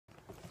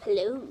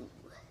Hello.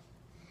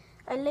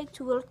 I'd like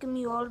to welcome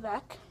you all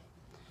back.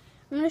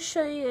 I'm going to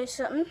show you guys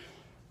something.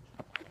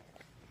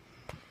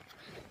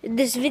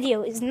 This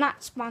video is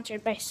not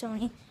sponsored by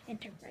Sony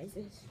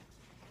Enterprises.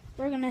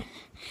 We're going to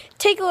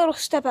take a little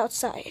step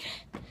outside.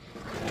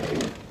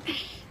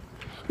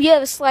 We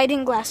have a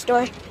sliding glass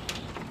door,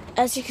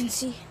 as you can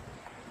see.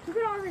 Look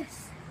at all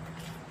this.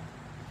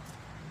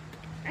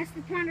 That's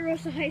the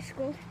Ponderosa High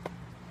School.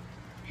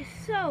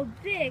 It's so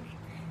big.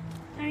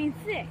 I mean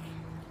thick.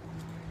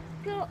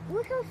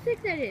 Look how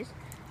thick that is.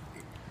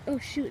 Oh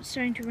shoot, it's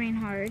starting to rain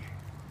hard.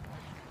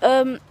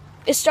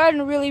 It's starting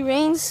to really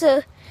rain,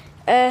 so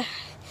I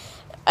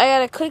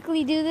gotta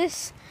quickly do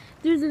this.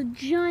 There's a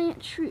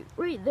giant tree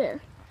right there.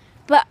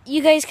 But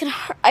you guys can,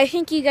 I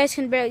think you guys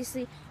can barely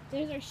see.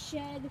 There's our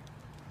shed.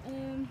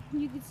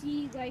 You can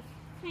see like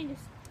kind of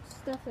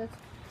stuff that's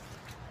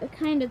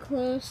kind of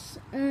close.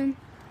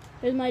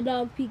 There's my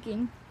dog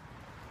peeking.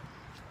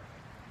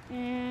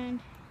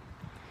 And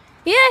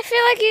yeah, I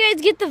feel like you guys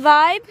get the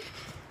vibe.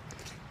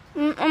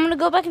 I'm gonna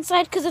go back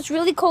inside because it's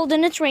really cold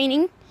and it's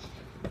raining.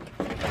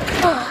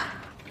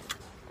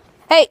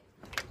 Hey!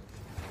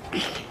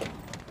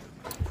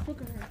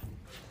 Look at her.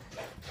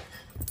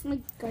 Oh my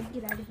God,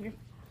 get out of here.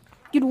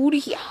 Get out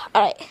of here.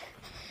 Alright. I'm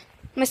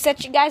gonna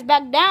set you guys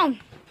back down.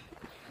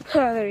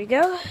 Oh, there we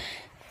go.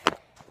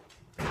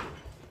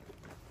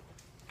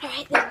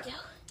 Alright, there we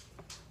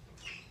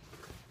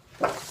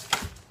go.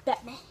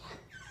 Batman.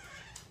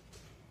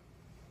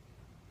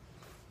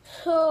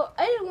 So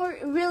I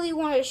didn't really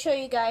want to show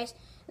you guys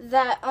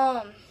that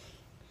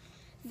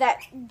that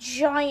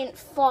giant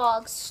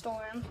fog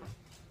storm.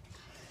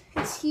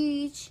 It's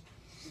huge.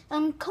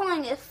 I'm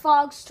calling it a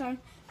fog storm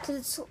because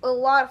it's a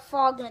lot of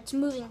fog and it's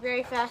moving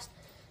very fast.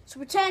 So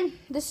pretend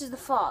this is the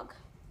fog.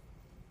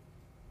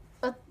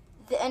 This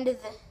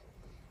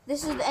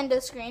is the end of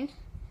the screen.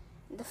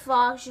 The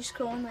fog's just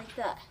going like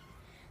that.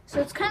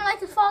 So it's kind of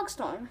like a fog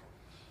storm.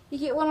 You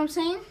get what I'm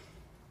saying?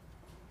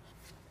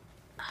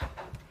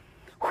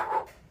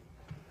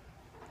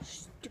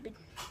 Stupid.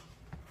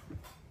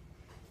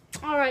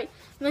 Alright,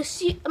 I'm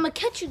gonna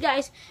catch you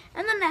guys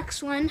in the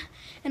next one.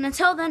 And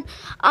until then,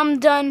 I'm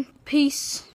done. Peace.